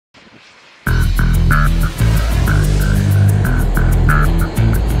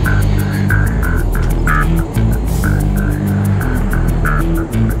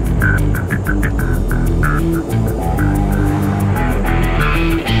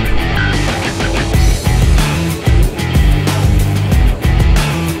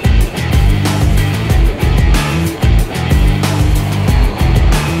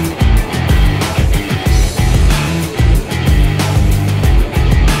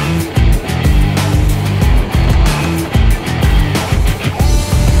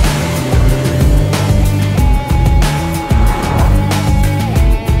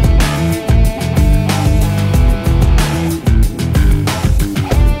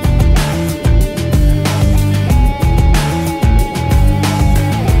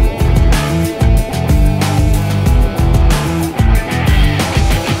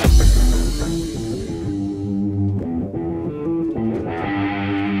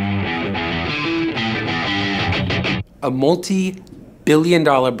a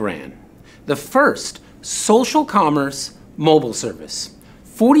multi-billion-dollar brand. The first social commerce mobile service.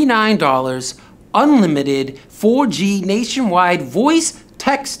 $49, unlimited 4G nationwide voice,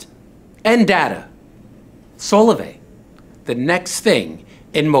 text, and data. Solavei, the next thing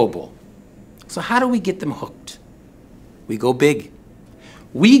in mobile. So how do we get them hooked? We go big.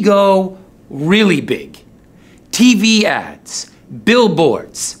 We go really big. TV ads,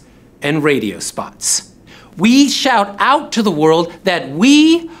 billboards, and radio spots. We shout out to the world that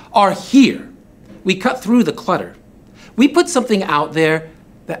we are here. We cut through the clutter. We put something out there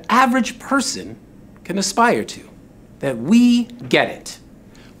the average person can aspire to, that we get it.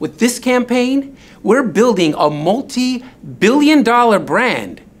 With this campaign, we're building a multi-billion-dollar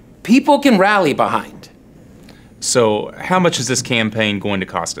brand people can rally behind. So how much is this campaign going to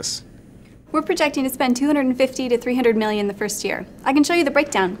cost us? We're projecting to spend $250 to $300 million the first year. I can show you the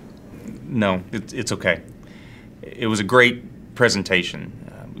breakdown. No, it's okay. It was a great presentation,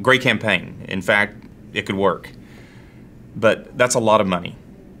 great campaign. In fact, it could work. But that's a lot of money.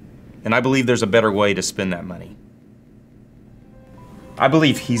 And I believe there's a better way to spend that money. I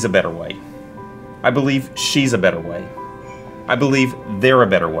believe he's a better way. I believe she's a better way. I believe they're a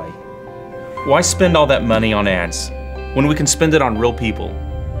better way. Why spend all that money on ads when we can spend it on real people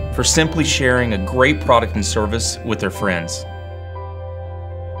for simply sharing a great product and service with their friends?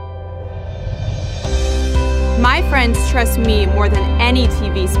 My friends trust me more than any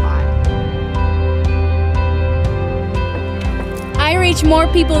TV spot. I reach more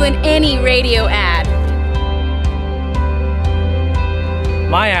people than any radio ad.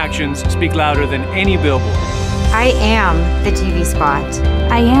 My actions speak louder than any billboard. I am the TV spot.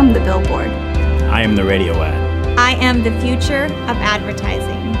 I am the billboard. I am the radio ad. I am the future of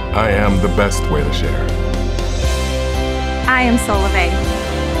advertising. I am the best way to share. I am Solavei.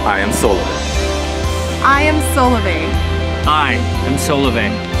 I am Solavei. I am Solavei. I am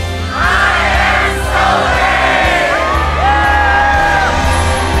Solavei.